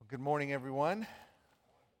Good morning, everyone. It's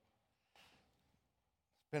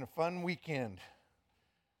been a fun weekend.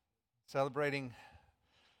 Celebrating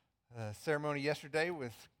a ceremony yesterday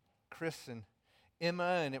with Chris and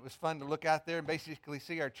Emma, and it was fun to look out there and basically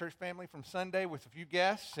see our church family from Sunday with a few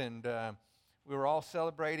guests, and we were all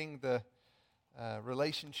celebrating the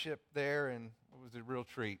relationship there, and it was a real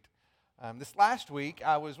treat. This last week,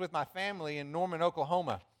 I was with my family in Norman,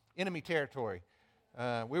 Oklahoma, enemy territory.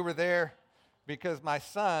 We were there because my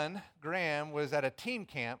son, Graham, was at a team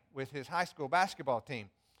camp with his high school basketball team.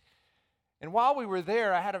 And while we were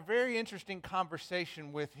there, I had a very interesting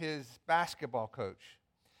conversation with his basketball coach.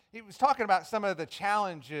 He was talking about some of the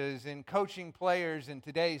challenges in coaching players in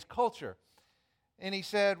today's culture. And he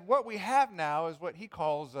said, what we have now is what he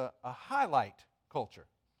calls a highlight culture,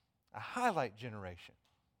 a highlight generation.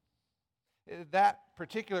 That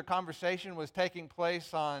particular conversation was taking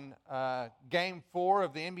place on Game 4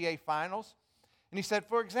 of the NBA Finals. And he said,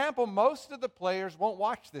 for example, most of the players won't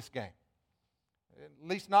watch this game, at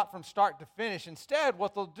least not from start to finish. Instead,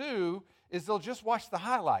 what they'll do is they'll just watch the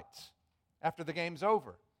highlights after the game's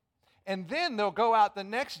over. And then they'll go out the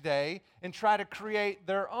next day and try to create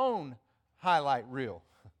their own highlight reel.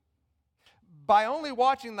 By only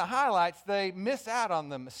watching the highlights, they miss out on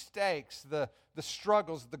the mistakes, the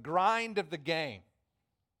struggles, the grind of the game.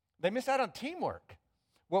 They miss out on teamwork,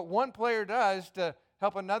 what one player does to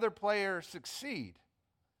help another player succeed.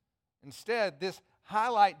 Instead, this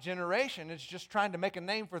highlight generation is just trying to make a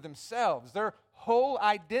name for themselves. Their whole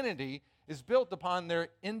identity is built upon their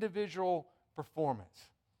individual performance.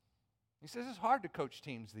 He says it's hard to coach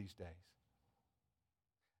teams these days.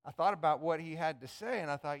 I thought about what he had to say, and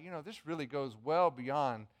I thought, this really goes well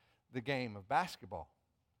beyond the game of basketball.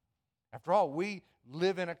 After all, we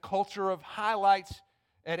live in a culture of highlights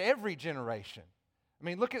at every generation. I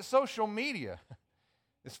mean, look at social media.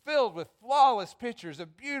 It's filled with flawless pictures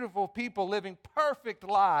of beautiful people living perfect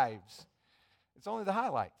lives. It's only the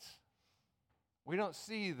highlights. We don't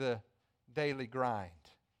see the daily grind.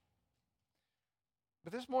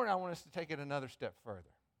 But this morning I want us to take it another step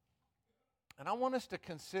further. And I want us to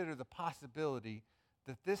consider the possibility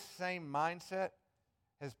that this same mindset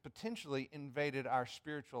has potentially invaded our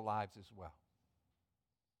spiritual lives as well.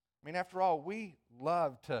 I mean, after all, we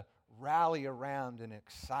love to rally around an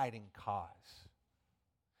exciting cause.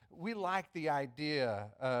 We like the idea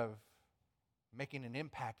of making an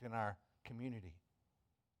impact in our community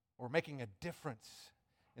or making a difference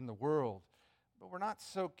in the world, but we're not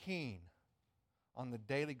so keen on the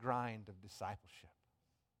daily grind of discipleship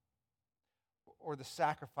or the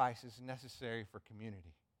sacrifices necessary for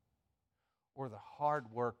community or the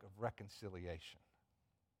hard work of reconciliation.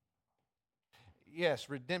 Yes,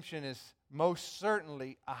 redemption is most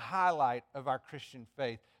certainly a highlight of our Christian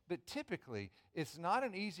faith, but typically it's not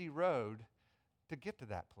an easy road to get to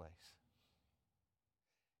that place.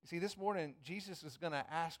 You see, this morning Jesus is going to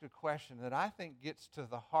ask a question that I think gets to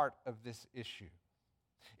the heart of this issue.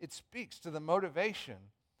 It speaks to the motivation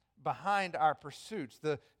behind our pursuits,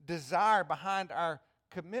 the desire behind our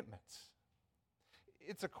commitments.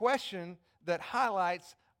 It's a question that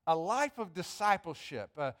highlights a life of discipleship,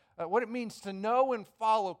 what it means to know and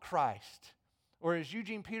follow Christ, or as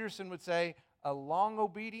Eugene Peterson would say, a long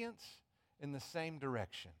obedience in the same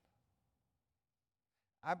direction.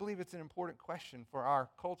 I believe it's an important question for our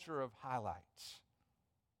culture of highlights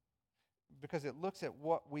because it looks at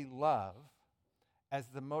what we love as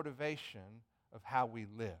the motivation of how we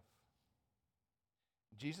live.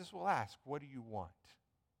 Jesus will ask, what do you want?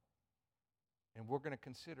 And we're going to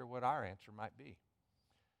consider what our answer might be.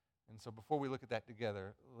 And so before we look at that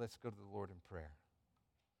together, let's go to the Lord in prayer.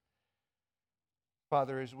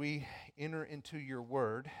 Father, as we enter into your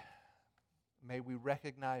word, may we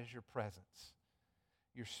recognize your presence,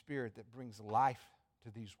 your Spirit that brings life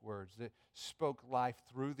to these words, that spoke life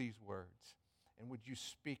through these words. And would you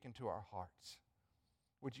speak into our hearts?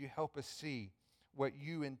 Would you help us see what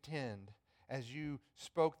you intend as you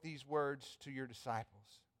spoke these words to your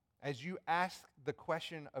disciples? As you ask the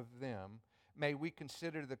question of them, may we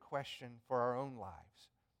consider the question for our own lives.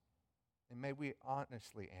 And may we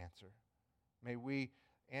honestly answer. May we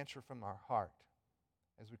answer from our heart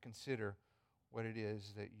as we consider what it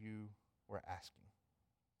is that you were asking.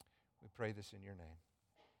 We pray this in your name.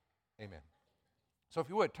 Amen. So if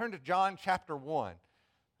you would, turn to John chapter 1.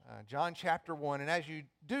 John chapter 1. And as you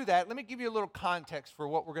do that, let me give you a little context for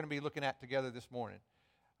what we're going to be looking at together this morning.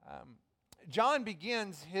 John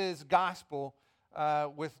begins his gospel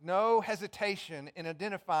with no hesitation in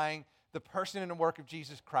identifying the person and the work of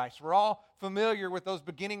Jesus Christ. We're all familiar with those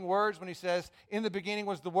beginning words when he says, in the beginning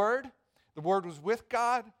was the Word was with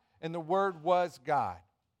God, and the Word was God.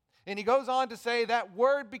 And he goes on to say, that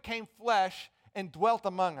Word became flesh and dwelt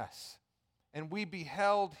among us, and we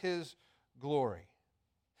beheld his glory.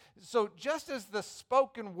 So just as the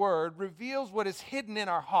spoken word reveals what is hidden in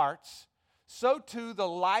our hearts, so too the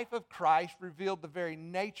life of Christ revealed the very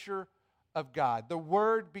nature of God. The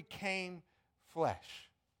Word became flesh.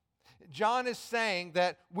 John is saying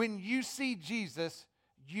that when you see Jesus,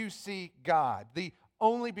 you see God, the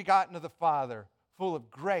only begotten of the Father, full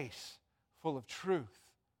of grace, full of truth.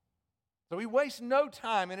 So he wastes no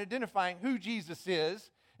time in identifying who Jesus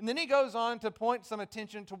is, and then he goes on to point some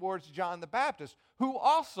attention towards John the Baptist, who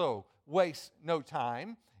also wastes no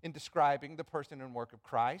time in describing the person and work of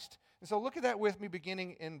Christ. And so look at that with me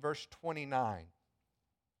beginning in verse 29.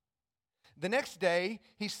 The next day,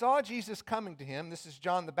 he saw Jesus coming to him. This is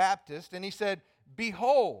John the Baptist. And he said,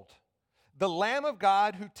 "Behold, the Lamb of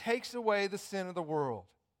God who takes away the sin of the world.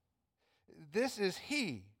 This is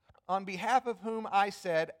he, on behalf of whom I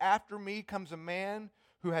said, after me comes a man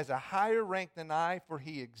who has a higher rank than I, for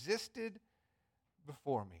he existed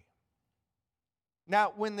before me."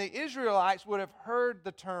 Now, when the Israelites would have heard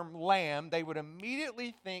the term lamb, they would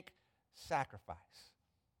immediately think sacrifice.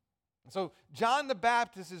 So John the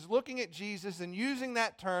Baptist is looking at Jesus and using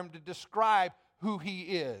that term to describe who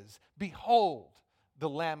he is. Behold, the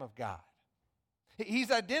Lamb of God.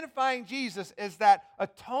 He's identifying Jesus as that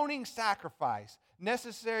atoning sacrifice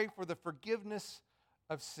necessary for the forgiveness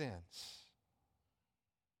of sins,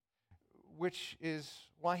 which is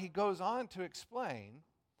why he goes on to explain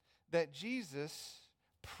that Jesus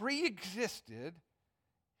pre-existed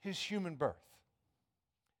his human birth.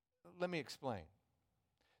 Let me explain.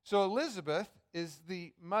 So Elizabeth is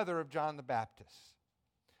the mother of John the Baptist.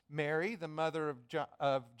 Mary, the mother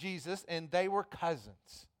of Jesus, and they were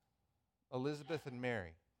cousins, Elizabeth and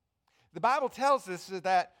Mary. The Bible tells us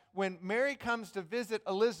that when Mary comes to visit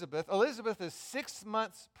Elizabeth, Elizabeth is 6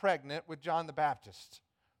 months pregnant with John the Baptist.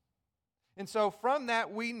 And so from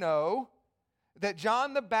that we know that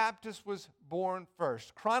John the Baptist was born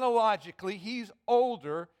first. Chronologically, he's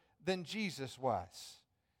older than Jesus was.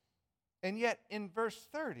 And yet in verse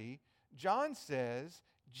 30, John says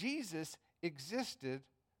Jesus existed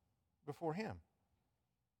before him.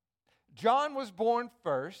 John was born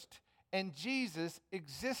first, and Jesus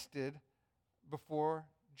existed before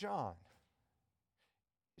John.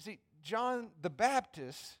 You see, John the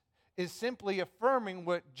Baptist is simply affirming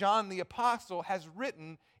what John the Apostle has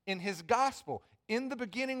written in his gospel. In the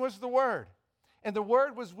beginning was the Word, and the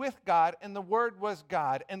Word was with God, and the Word was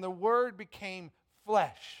God, and the Word became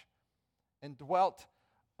flesh and dwelt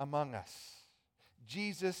among us.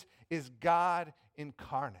 Jesus is God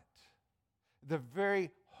incarnate, the very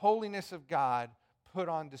holiness of God put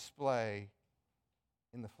on display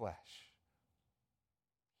in the flesh.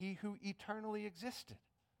 He who eternally existed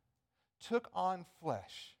took on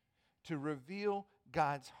flesh to reveal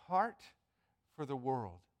God's heart for the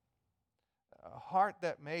world, a heart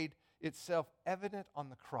that made itself evident on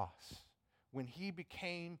the cross when he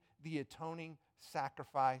became the atoning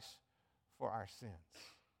sacrifice for our sins.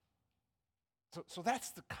 So that's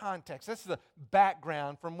the context. That's the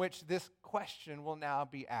background from which this question will now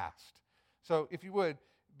be asked. So if you would,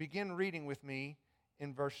 begin reading with me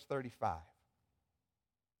in verse 35.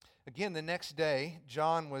 Again, the next day,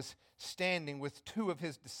 John was standing with 2 of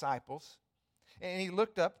his disciples, and he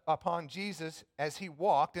looked up upon Jesus as he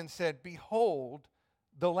walked and said, "Behold,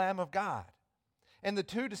 the Lamb of God." And the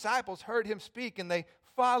 2 disciples heard him speak, and they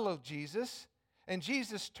followed Jesus. And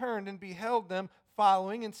Jesus turned and beheld them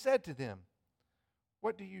following and said to them,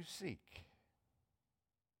 "What do you seek?"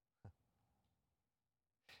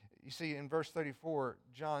 You see, in verse 34,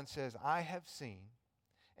 John says, "I have seen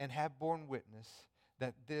and have borne witness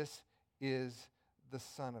that this is the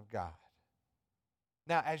Son of God."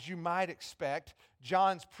 Now, as you might expect,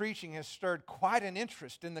 John's preaching has stirred quite an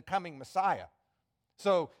interest in the coming Messiah.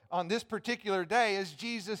 So on this particular day, as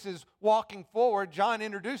Jesus is walking forward, John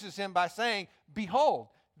introduces him by saying, "Behold,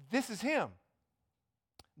 this is him,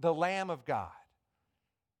 the Lamb of God."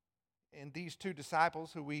 And these 2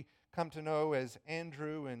 disciples, who we come to know as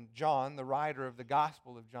Andrew and John, the writer of the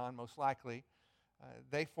Gospel of John, most likely,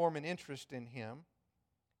 they form an interest in him,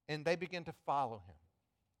 and they begin to follow him.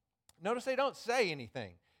 Notice they don't say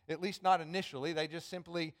anything, at least not initially. They just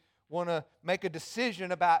simply want to make a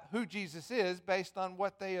decision about who Jesus is based on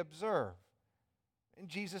what they observe. And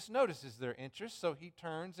Jesus notices their interest, so he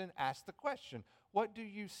turns and asks the question, "What do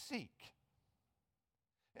you seek?"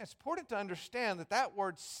 And it's important to understand that that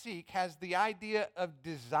word seek has the idea of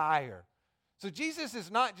desire. So Jesus is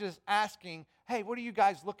not just asking, "Hey, what are you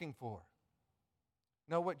guys looking for?"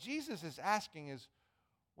 No, what Jesus is asking is,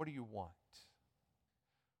 what do you want?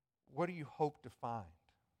 What do you hope to find?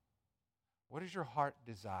 What does your heart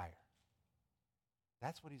desire?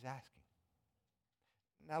 That's what he's asking.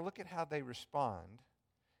 Now look at how they respond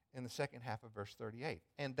in the second half of verse 38.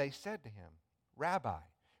 And they said to him, Rabbi,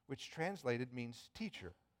 which translated means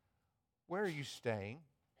teacher, where are you staying?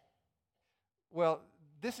 Well,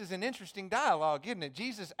 this is an interesting dialogue, isn't it?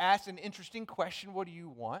 Jesus asked an interesting question. What do you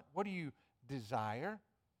want? What do you desire?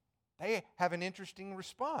 They have an interesting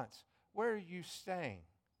response. Where are you staying?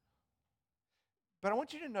 But I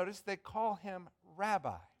want you to notice they call him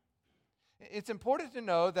Rabbi. It's important to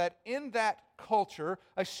know that in that culture,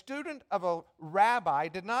 a student of a rabbi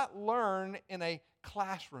did not learn in a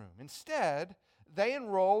classroom. Instead, they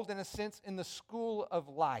enrolled, in a sense, in the school of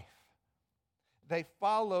life. They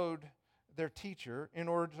followed their teacher in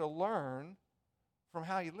order to learn from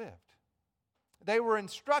how he lived. They were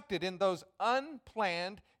instructed in those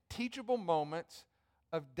unplanned, teachable moments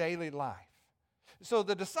of daily life. So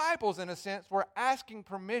the disciples, in a sense, were asking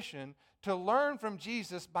permission to learn from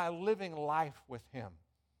Jesus by living life with him.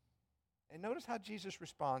 And notice how Jesus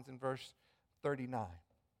responds in verse 39.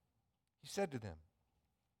 He said to them,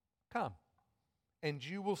 Come, and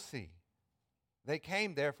you will see. They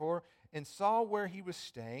came, therefore, and saw where he was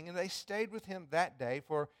staying, and they stayed with him that day,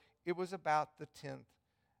 for it was about the 10th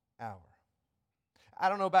hour. I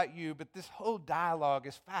don't know about you, but this whole dialogue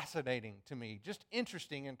is fascinating to me, just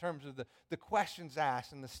interesting in terms of the questions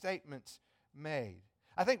asked and the statements made.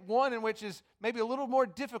 I think one in which is maybe a little more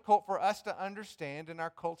difficult for us to understand in our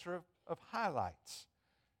culture of highlights.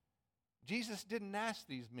 Jesus didn't ask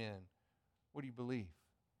these men, what do you believe?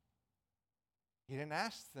 He didn't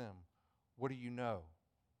ask them, what do you know?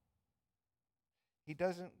 He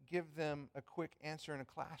doesn't give them a quick answer in a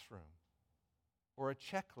classroom or a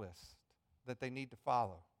checklist that they need to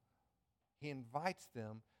follow. He invites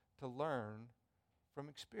them to learn from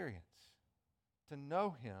experience, to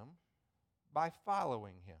know him by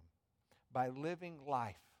following him, by living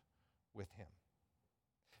life with him.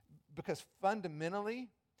 Because fundamentally,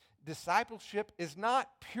 discipleship is not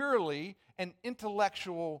purely an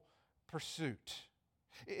intellectual pursuit.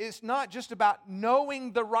 It's not just about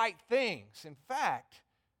knowing the right things. In fact,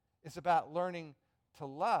 it's about learning to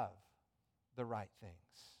love the right things.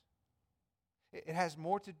 It has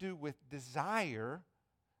more to do with desire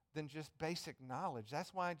than just basic knowledge.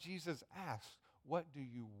 That's why Jesus asks, what do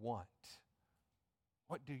you want?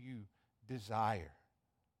 What do you desire?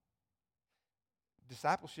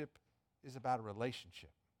 Discipleship is about a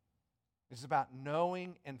relationship. It's about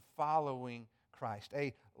knowing and following Christ,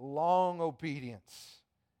 a long obedience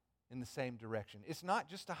in the same direction. It's not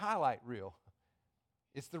just a highlight reel.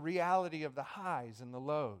 It's the reality of the highs and the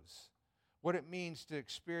lows. What it means to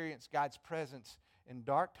experience God's presence in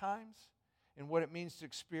dark times and what it means to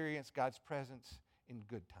experience God's presence in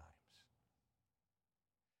good times.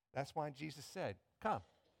 That's why Jesus said, come,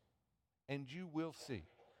 and you will see.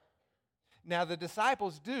 Now, the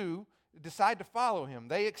disciples do decide to follow him.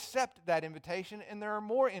 They accept that invitation, and there are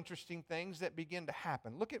more interesting things that begin to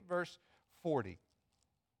happen. Look at verse 40.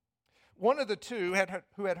 One of the two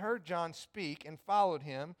who had heard John speak and followed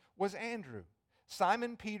him was Andrew,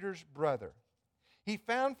 Simon Peter's brother. He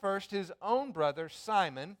found first his own brother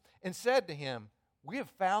Simon and said to him, we have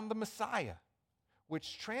found the Messiah,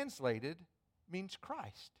 which translated means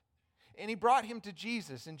Christ. And he brought him to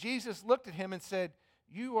Jesus, and Jesus looked at him and said,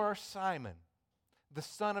 you are Simon, the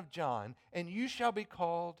son of John, and you shall be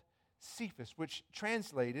called Cephas, which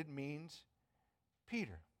translated means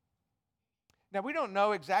Peter. Now, we don't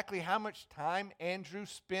know exactly how much time Andrew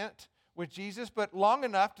spent with Jesus, but long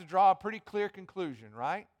enough to draw a pretty clear conclusion,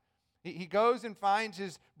 right? He goes and finds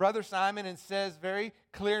his brother Simon and says very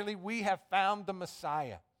clearly, we have found the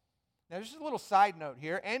Messiah. Now, just a little side note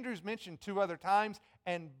here. Andrew's mentioned 2 other times,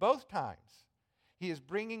 and both times he is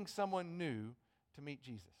bringing someone new to meet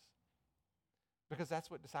Jesus. Because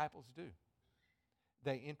that's what disciples do.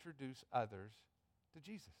 They introduce others to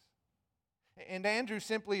Jesus. And Andrew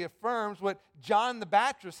simply affirms what John the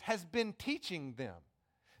Baptist has been teaching them,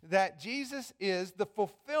 that Jesus is the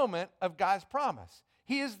fulfillment of God's promise.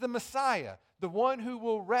 He is the Messiah, the one who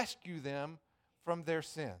will rescue them from their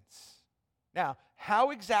sins. Now,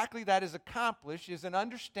 how exactly that is accomplished is an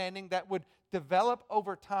understanding that would develop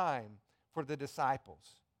over time for the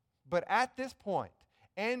disciples. But at this point,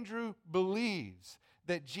 Andrew believes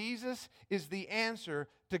that Jesus is the answer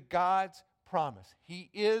to God's promise. He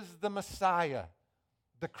is the Messiah,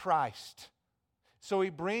 the Christ. So he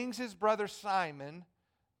brings his brother Simon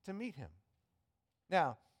to meet him.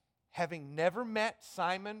 Now, having never met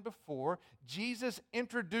Simon before, Jesus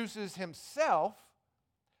introduces himself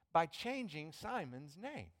by changing Simon's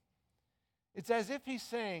name. It's as if he's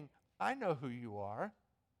saying, I know who you are,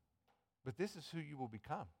 but this is who you will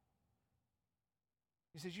become.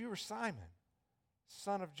 He says, you are Simon,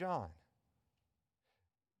 son of John,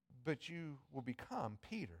 but you will become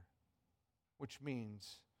Peter, which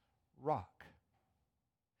means rock.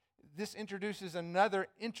 This introduces another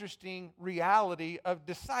interesting reality of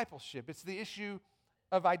discipleship. It's the issue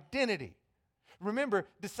of identity. Remember,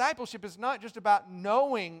 discipleship is not just about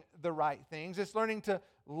knowing the right things, it's learning to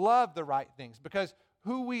love the right things, because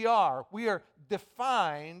who we are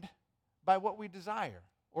defined by what we desire.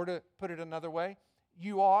 Or to put it another way,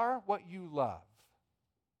 you are what you love.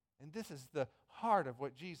 And this is the heart of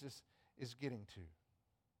what Jesus is getting to.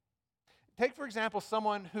 Take, for example,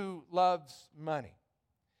 someone who loves money.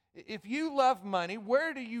 If you love money,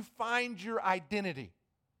 where do you find your identity?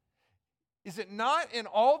 Is it not in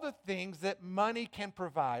all the things that money can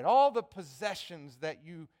provide, all the possessions that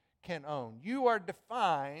you can own? You are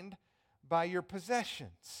defined by your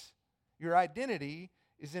possessions. Your identity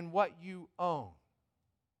is in what you own.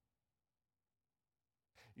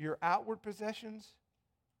 Your outward possessions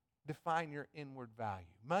define your inward value.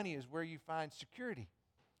 Money is where you find security,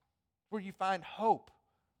 where you find hope.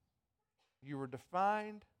 You are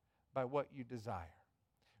defined by what you desire,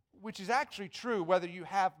 which is actually true whether you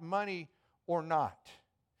have money or not.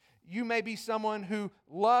 You may be someone who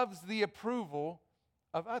loves the approval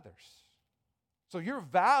of others. So your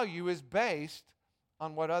value is based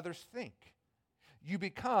on what others think. You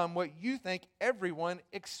become what you think everyone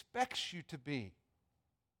expects you to be.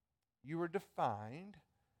 You are defined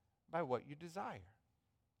by what you desire.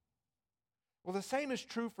 Well, the same is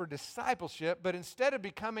true for discipleship, but instead of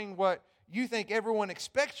becoming what you think everyone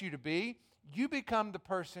expects you to be, you become the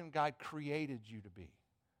person God created you to be.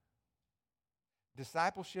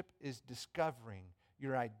 Discipleship is discovering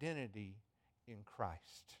your identity in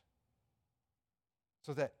Christ,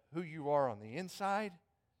 so that who you are on the inside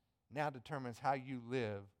now determines how you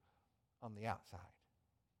live on the outside.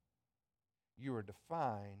 You are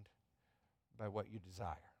defined by what you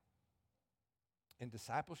desire. And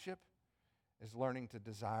discipleship is learning to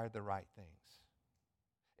desire the right things.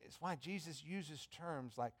 It's why Jesus uses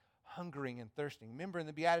terms like hungering and thirsting. Remember in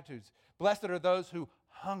the Beatitudes, blessed are those who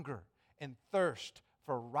hunger and thirst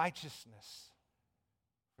for righteousness,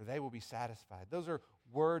 for they will be satisfied. Those are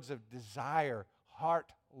words of desire,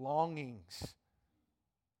 heart longings.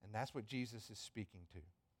 And that's what Jesus is speaking to.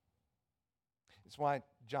 It's why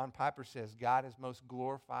John Piper says God is most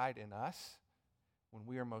glorified in us when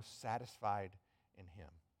we are most satisfied in Him.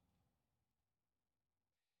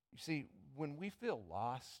 You see, when we feel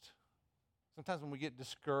lost, sometimes when we get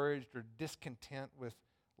discouraged or discontent with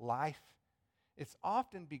life, it's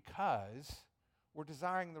often because we're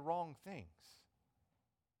desiring the wrong things.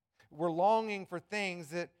 We're longing for things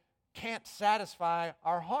that can't satisfy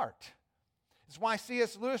our heart. It's why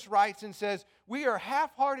C.S. Lewis writes and says, we are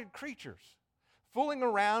half-hearted creatures, fooling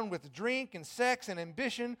around with drink and sex and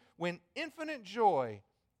ambition when infinite joy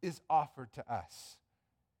is offered to us.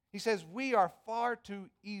 He says, we are far too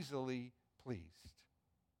easily pleased.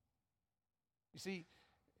 You see,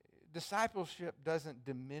 discipleship doesn't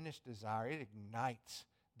diminish desire, it ignites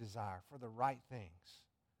desire for the right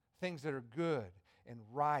things that are good and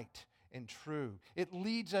right and true. It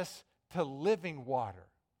leads us to living water,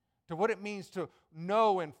 to what it means to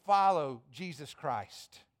know and follow Jesus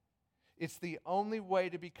Christ. It's the only way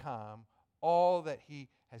to become all that He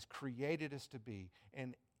has created us to be.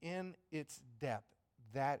 And in its depth,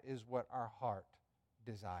 that is what our heart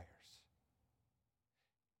desires.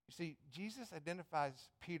 You see, Jesus identifies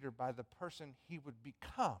Peter by the person he would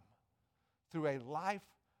become through a life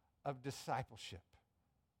of discipleship.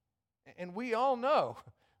 And we all know,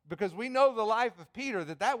 because we know the life of Peter,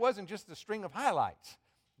 that wasn't just a string of highlights.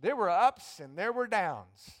 There were ups and there were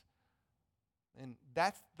downs. And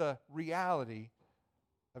that's the reality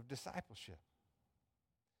of discipleship.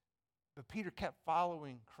 But Peter kept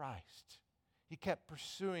following Christ. He kept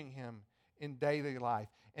pursuing Him in daily life.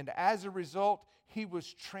 And as a result, he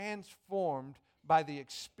was transformed by the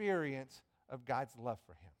experience of God's love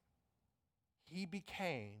for him. He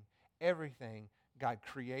became everything God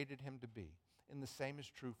created him to be. And the same is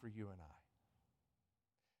true for you and I.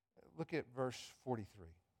 Look at verse 43.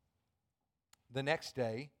 The next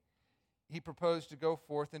day, he proposed to go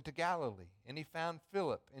forth into Galilee, and he found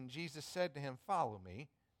Philip, and Jesus said to him, "Follow me."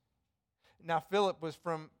 Now Philip was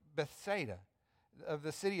from Bethsaida, of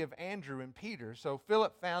the city of Andrew and Peter. So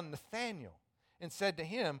Philip found Nathanael and said to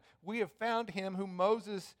him, "We have found him whom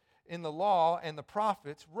Moses in the law and the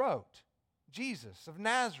prophets wrote, Jesus of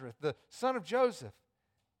Nazareth, the son of Joseph."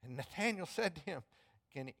 And Nathanael said to him,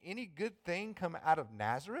 "Can any good thing come out of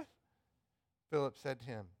Nazareth?" Philip said to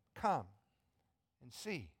him, "Come and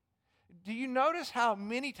see." Do you notice how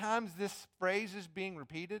many times this phrase is being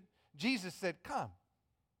repeated? Jesus said, "Come."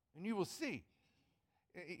 and you will see.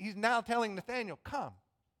 He's now telling Nathanael, come,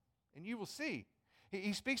 and you will see.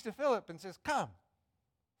 He speaks to Philip and says, come,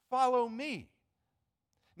 follow me.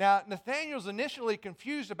 Now, Nathanael's initially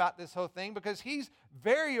confused about this whole thing because he's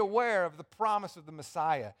very aware of the promise of the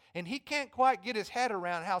Messiah. And he can't quite get his head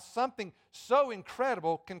around how something so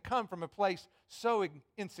incredible can come from a place so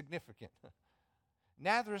insignificant.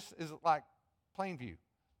 Nazareth is like Plainview.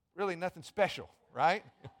 Really nothing special, right?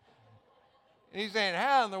 And he's saying,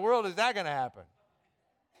 how in the world is that going to happen?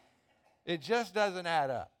 It just doesn't add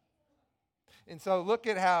up. And so look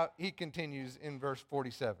at how he continues in verse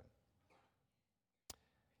 47.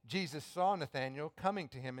 Jesus saw Nathanael coming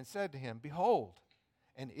to him and said to him, behold,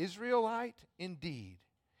 an Israelite indeed,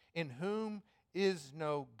 in whom is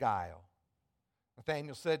no guile.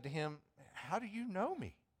 Nathanael said to him, how do you know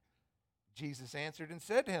me? Jesus answered and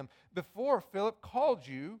said to him, before Philip called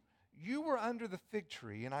you, you were under the fig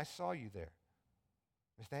tree, and I saw you there.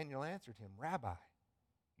 Nathanael answered him, Rabbi,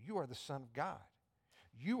 you are the Son of God.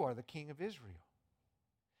 You are the King of Israel.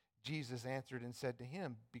 Jesus answered and said to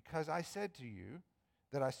him, because I said to you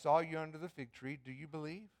that I saw you under the fig tree, do you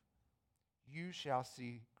believe? You shall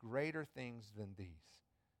see greater things than these.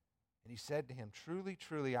 And he said to him, truly,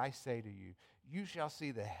 truly, I say to you, you shall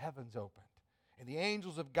see the heavens opened, and the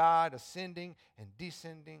angels of God ascending and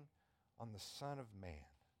descending on the Son of Man.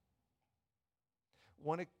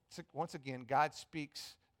 Once again, God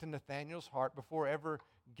speaks to Nathanael's heart before ever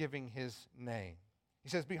giving his name. He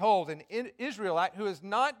says, behold, an Israelite who is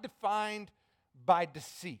not defined by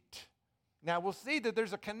deceit. Now, we'll see that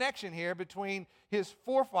there's a connection here between his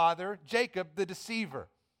forefather, Jacob, the deceiver,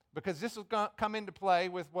 because this will come into play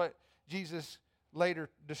with what Jesus later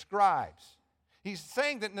describes. He's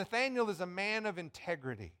saying that Nathanael is a man of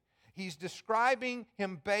integrity. He's describing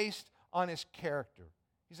him based on his character.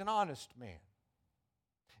 He's an honest man.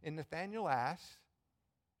 And Nathanael asks,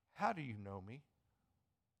 how do you know me?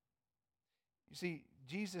 You see,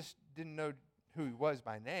 Jesus didn't know who he was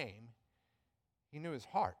by name. He knew his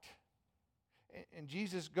heart. And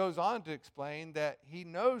Jesus goes on to explain that he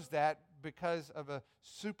knows that because of a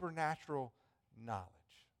supernatural knowledge.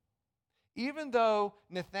 Even though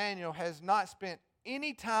Nathanael has not spent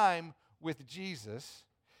any time with Jesus,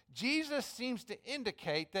 Jesus seems to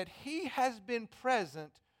indicate that he has been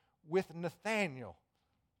present with Nathanael.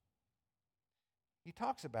 He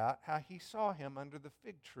talks about how he saw him under the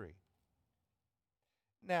fig tree.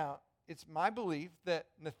 Now, it's my belief that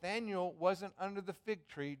Nathanael wasn't under the fig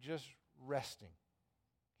tree just resting.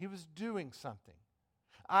 He was doing something.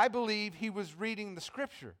 I believe he was reading the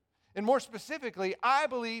Scripture. And more specifically, I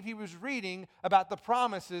believe he was reading about the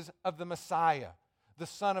promises of the Messiah, the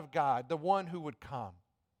Son of God, the one who would come.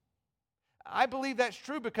 I believe that's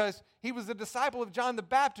true because he was a disciple of John the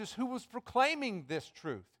Baptist who was proclaiming this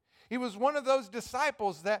truth. He was one of those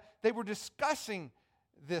disciples that they were discussing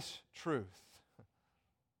this truth.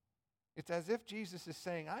 It's as if Jesus is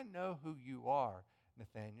saying, I know who you are,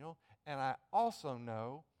 Nathanael, and I also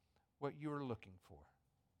know what you are looking for.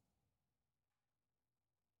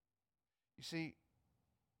 You see,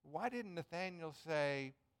 why didn't Nathanael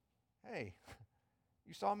say, hey,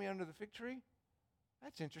 you saw me under the fig tree?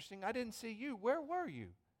 That's interesting. I didn't see you. Where were you?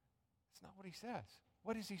 That's not what he says.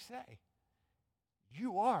 What does he say?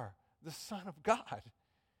 You are the Son of God.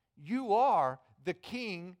 You are the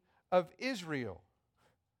King of Israel.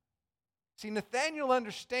 See, Nathanael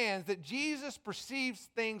understands that Jesus perceives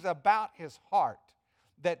things about his heart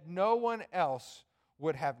that no one else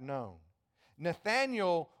would have known.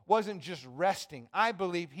 Nathanael wasn't just resting. I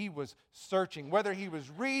believe he was searching. Whether he was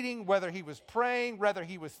reading, whether he was praying, whether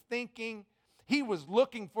he was thinking, he was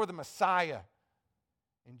looking for the Messiah.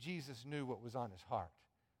 And Jesus knew what was on his heart.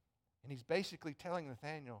 And he's basically telling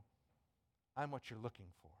Nathanael, I'm what you're looking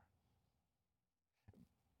for.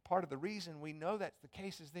 Part of the reason we know that's the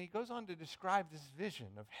case is that he goes on to describe this vision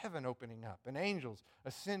of heaven opening up and angels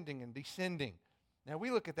ascending and descending. Now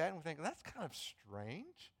we look at that and we think, that's kind of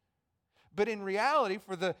strange. But in reality,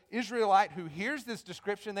 for the Israelite who hears this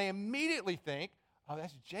description, they immediately think, oh,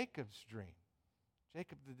 that's Jacob's dream.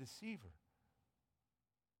 Jacob the deceiver.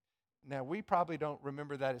 Now, we probably don't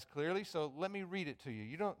remember that as clearly, so let me read it to you.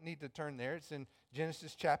 You don't need to turn there. It's in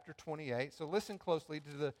Genesis chapter 28. So listen closely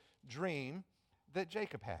to the dream that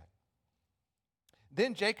Jacob had.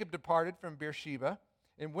 Then Jacob departed from Beersheba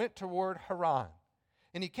and went toward Haran.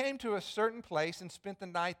 And he came to a certain place and spent the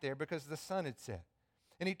night there because the sun had set.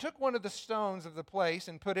 And he took one of the stones of the place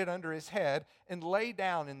and put it under his head and lay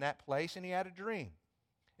down in that place, and he had a dream.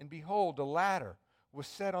 And behold, a ladder was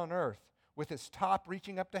set on earth, with its top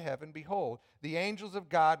reaching up to heaven. Behold, the angels of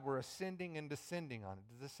God were ascending and descending on it.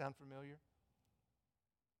 Does this sound familiar?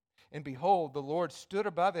 And behold, the Lord stood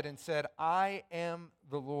above it and said, I am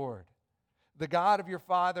the Lord, the God of your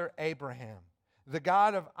father Abraham, the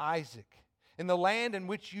God of Isaac. In the land in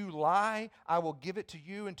which you lie, I will give it to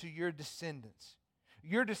you and to your descendants.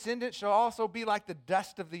 Your descendants shall also be like the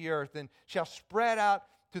dust of the earth, and shall spread out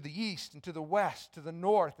to the east and to the west, to the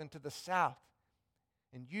north and to the south.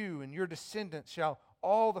 And you and your descendants shall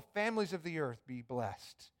all the families of the earth be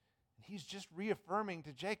blessed. And he's just reaffirming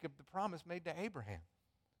to Jacob the promise made to Abraham.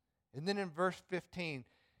 And then in verse 15,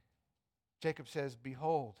 Jacob says,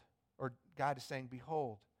 behold, or God is saying,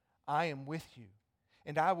 behold, I am with you,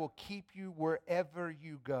 and I will keep you wherever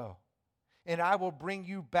you go. And I will bring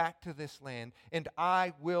you back to this land, and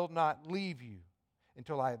I will not leave you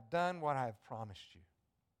until I have done what I have promised you.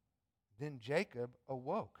 Then Jacob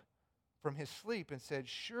awoke from his sleep and said,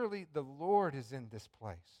 surely the Lord is in this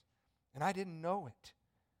place, and I didn't know it.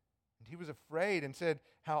 And he was afraid and said,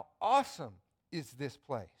 how awesome is this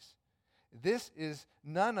place? This is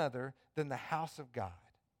none other than the house of God,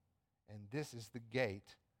 and this is the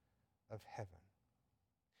gate of heaven.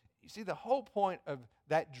 You see, the whole point of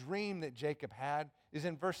that dream that Jacob had is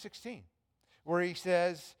in verse 16, where he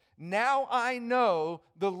says, now I know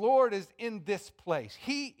the Lord is in this place.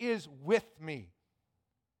 He is with me.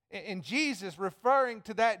 And Jesus, referring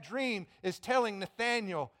to that dream, is telling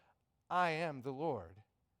Nathanael, I am the Lord,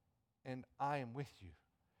 and I am with you.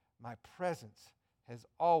 My presence has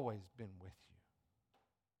always been with you.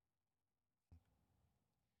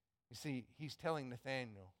 You see, he's telling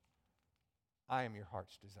Nathanael, I am your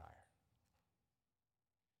heart's desire.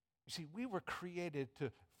 You see, we were created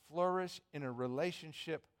to flourish in a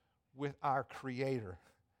relationship with our Creator.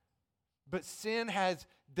 But sin has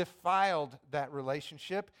defiled that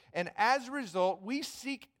relationship, and as a result, we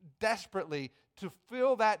seek desperately to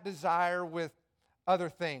fill that desire with other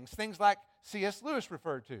things. Things like C.S. Lewis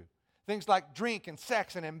referred to. Things like drink and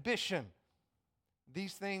sex and ambition.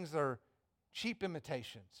 These things are cheap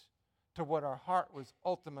imitations to what our heart was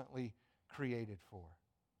ultimately created for.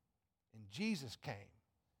 And Jesus came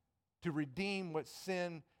to redeem what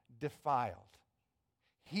sin defiled.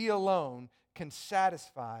 He alone can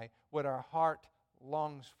satisfy what our heart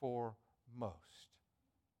longs for most.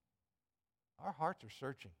 Our hearts are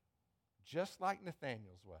searching, just like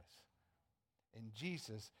Nathanael's was. And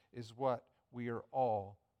Jesus is what we are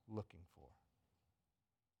all looking for.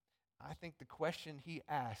 I think the question he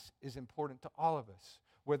asks is important to all of us,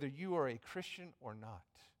 whether you are a Christian or not.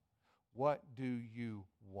 What do you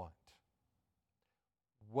want?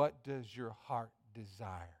 What does your heart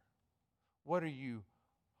desire? What are you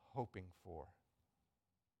hoping for?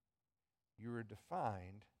 You are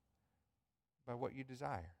defined by what you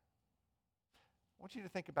desire. I want you to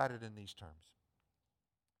think about it in these terms.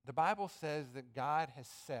 The Bible says that God has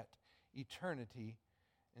set eternity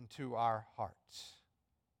into our hearts.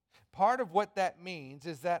 Part of what that means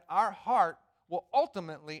is that our heart will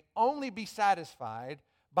ultimately only be satisfied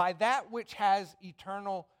by that which has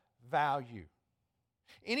eternal value.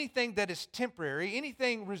 Anything that is temporary,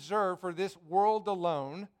 anything reserved for this world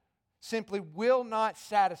alone, simply will not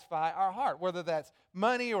satisfy our heart. Whether that's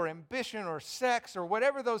money or ambition or sex or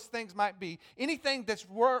whatever those things might be, anything that's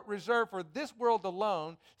reserved for this world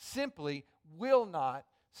alone simply will not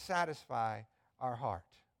satisfy our heart.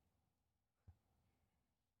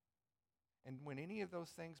 And when any of those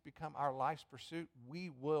things become our life's pursuit, we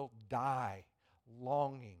will die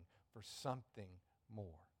longing for something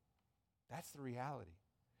more. That's the reality,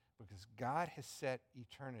 because God has set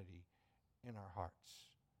eternity in our hearts.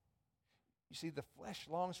 You see, the flesh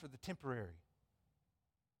longs for the temporary,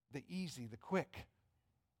 the easy, the quick.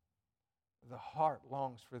 The heart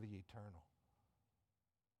longs for the eternal.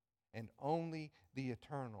 And only the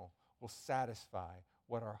eternal will satisfy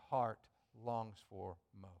what our heart longs for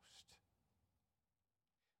most.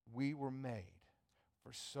 We were made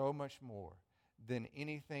for so much more than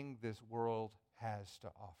anything this world has to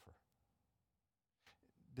offer.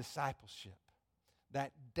 Discipleship,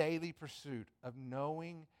 that daily pursuit of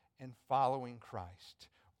knowing and following Christ,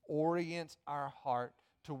 orients our heart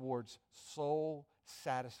towards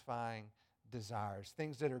soul-satisfying desires,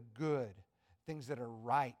 things that are good, things that are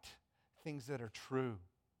right, things that are true.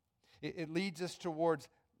 It leads us towards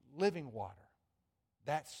living water,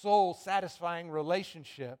 that soul-satisfying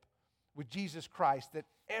relationship with Jesus Christ that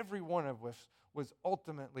every one of us was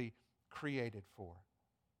ultimately created for.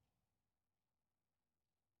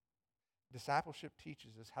 Discipleship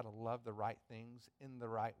teaches us how to love the right things in the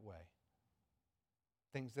right way.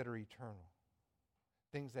 Things that are eternal.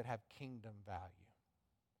 Things that have kingdom value.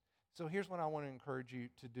 So here's what I want to encourage you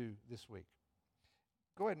to do this week.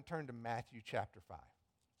 Go ahead and turn to Matthew chapter 5.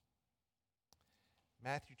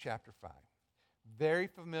 Matthew chapter 5. Very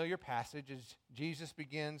familiar passage as Jesus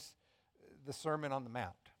begins the Sermon on the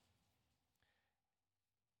Mount.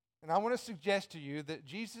 And I want to suggest to you that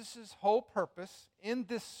Jesus' whole purpose in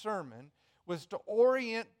this sermon was to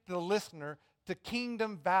orient the listener to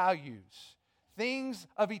kingdom values, things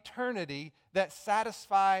of eternity that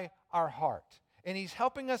satisfy our heart. And he's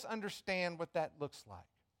helping us understand what that looks like.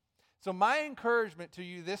 So my encouragement to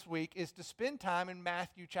you this week is to spend time in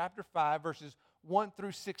Matthew chapter 5, verses 1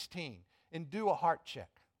 through 16, and do a heart check.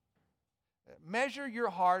 Measure your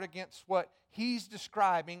heart against what he's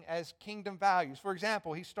describing as kingdom values. For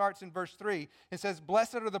example, he starts in verse 3 and says,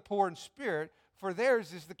 "Blessed are the poor in spirit, for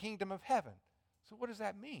theirs is the kingdom of heaven." So what does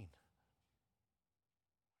that mean?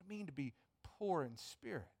 What does it mean to be poor in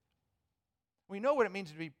spirit? We know what it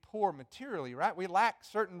means to be poor materially, right? We lack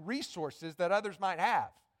certain resources that others might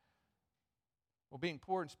have. Well, being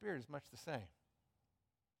poor in spirit is much the same.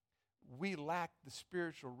 We lack the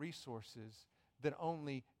spiritual resources that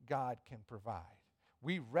only God can provide.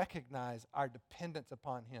 We recognize our dependence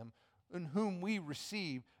upon Him, in whom we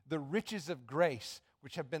receive the riches of grace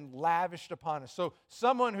which have been lavished upon us. So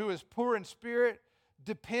someone who is poor in spirit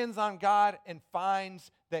depends on God and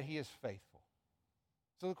finds that He is faithful.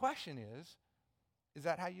 So the question is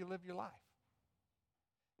that how you live your life?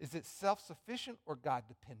 Is it self-sufficient or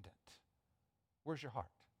God-dependent? Where's your heart?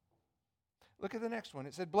 Look at the next one.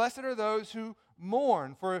 It said, "Blessed are those who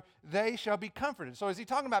mourn, for they shall be comforted." So is he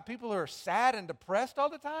talking about people who are sad and depressed all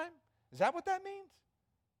the time? Is that what that means?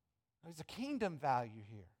 There's a kingdom value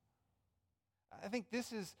here. I think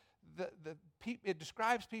this is it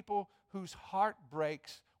describes people whose heart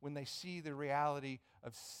breaks when they see the reality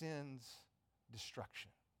of sin's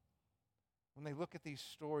destruction. When they look at these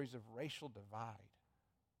stories of racial divide,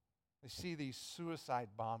 they see these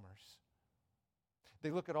suicide bombers. They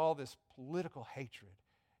look at all this political hatred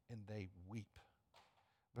and they weep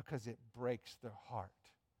because it breaks their heart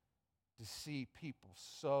to see people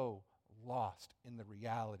so lost in the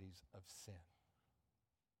realities of sin.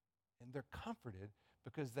 And they're comforted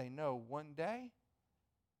because they know one day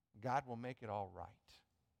God will make it all right.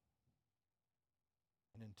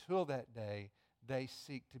 And until that day, they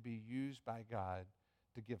seek to be used by God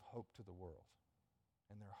to give hope to the world.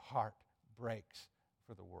 And their heart breaks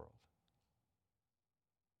for the world.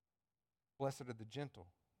 Blessed are the gentle,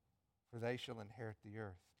 for they shall inherit the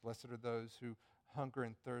earth. Blessed are those who hunger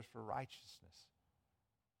and thirst for righteousness,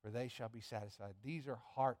 for they shall be satisfied. These are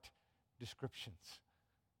heart descriptions.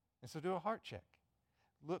 And so do a heart check.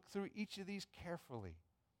 Look through each of these carefully.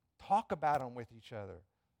 Talk about them with each other.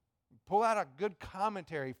 Pull out a good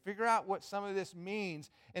commentary. Figure out what some of this means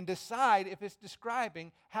and decide if it's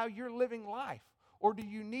describing how you're living life. Or do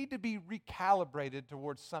you need to be recalibrated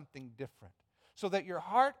towards something different so that your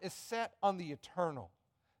heart is set on the eternal,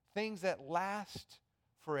 things that last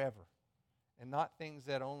forever and not things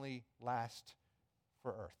that only last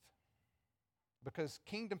for earth? Because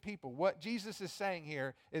kingdom people, what Jesus is saying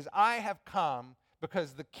here is, I have come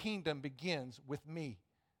because the kingdom begins with me.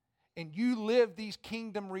 And you live these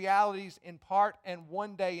kingdom realities in part and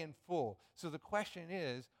one day in full. So the question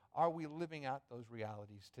is, are we living out those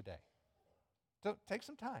realities today? So take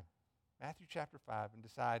some time, Matthew chapter 5, and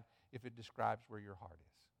decide if it describes where your heart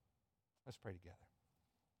is. Let's pray together.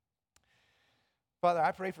 Father,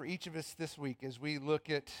 I pray for each of us this week as we look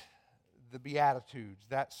at the Beatitudes,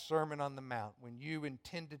 that Sermon on the Mount, when you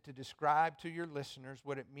intended to describe to your listeners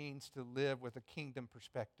what it means to live with a kingdom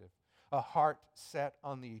perspective, a heart set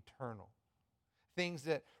on the eternal, things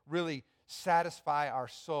that really satisfy our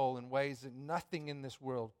soul in ways that nothing in this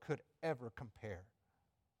world could ever compare.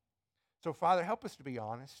 So, Father, help us to be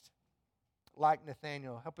honest. Like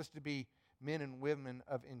Nathanael, help us to be men and women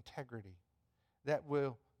of integrity that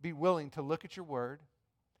will be willing to look at your word,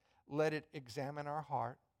 let it examine our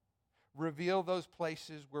heart, reveal those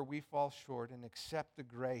places where we fall short, and accept the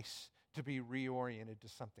grace to be reoriented to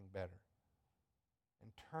something better.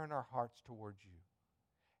 And turn our hearts towards you.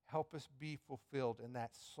 Help us be fulfilled in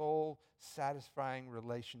that soul-satisfying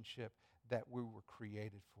relationship that we were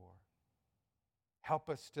created for. Help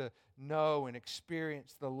us to know and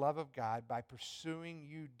experience the love of God by pursuing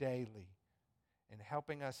you daily and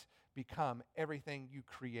helping us become everything you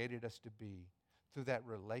created us to be through that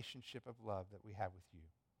relationship of love that we have with you.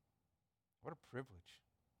 What a privilege.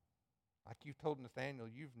 Like you told Nathanael,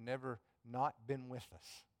 you've never not been with us.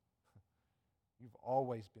 You've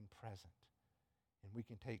always been present. And we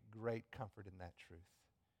can take great comfort in that truth.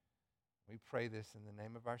 We pray this in the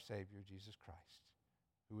name of our Savior, Jesus Christ,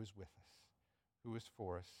 who is with us, who is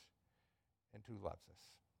for us, and who loves us.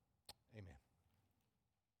 Amen.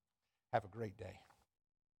 Have a great day.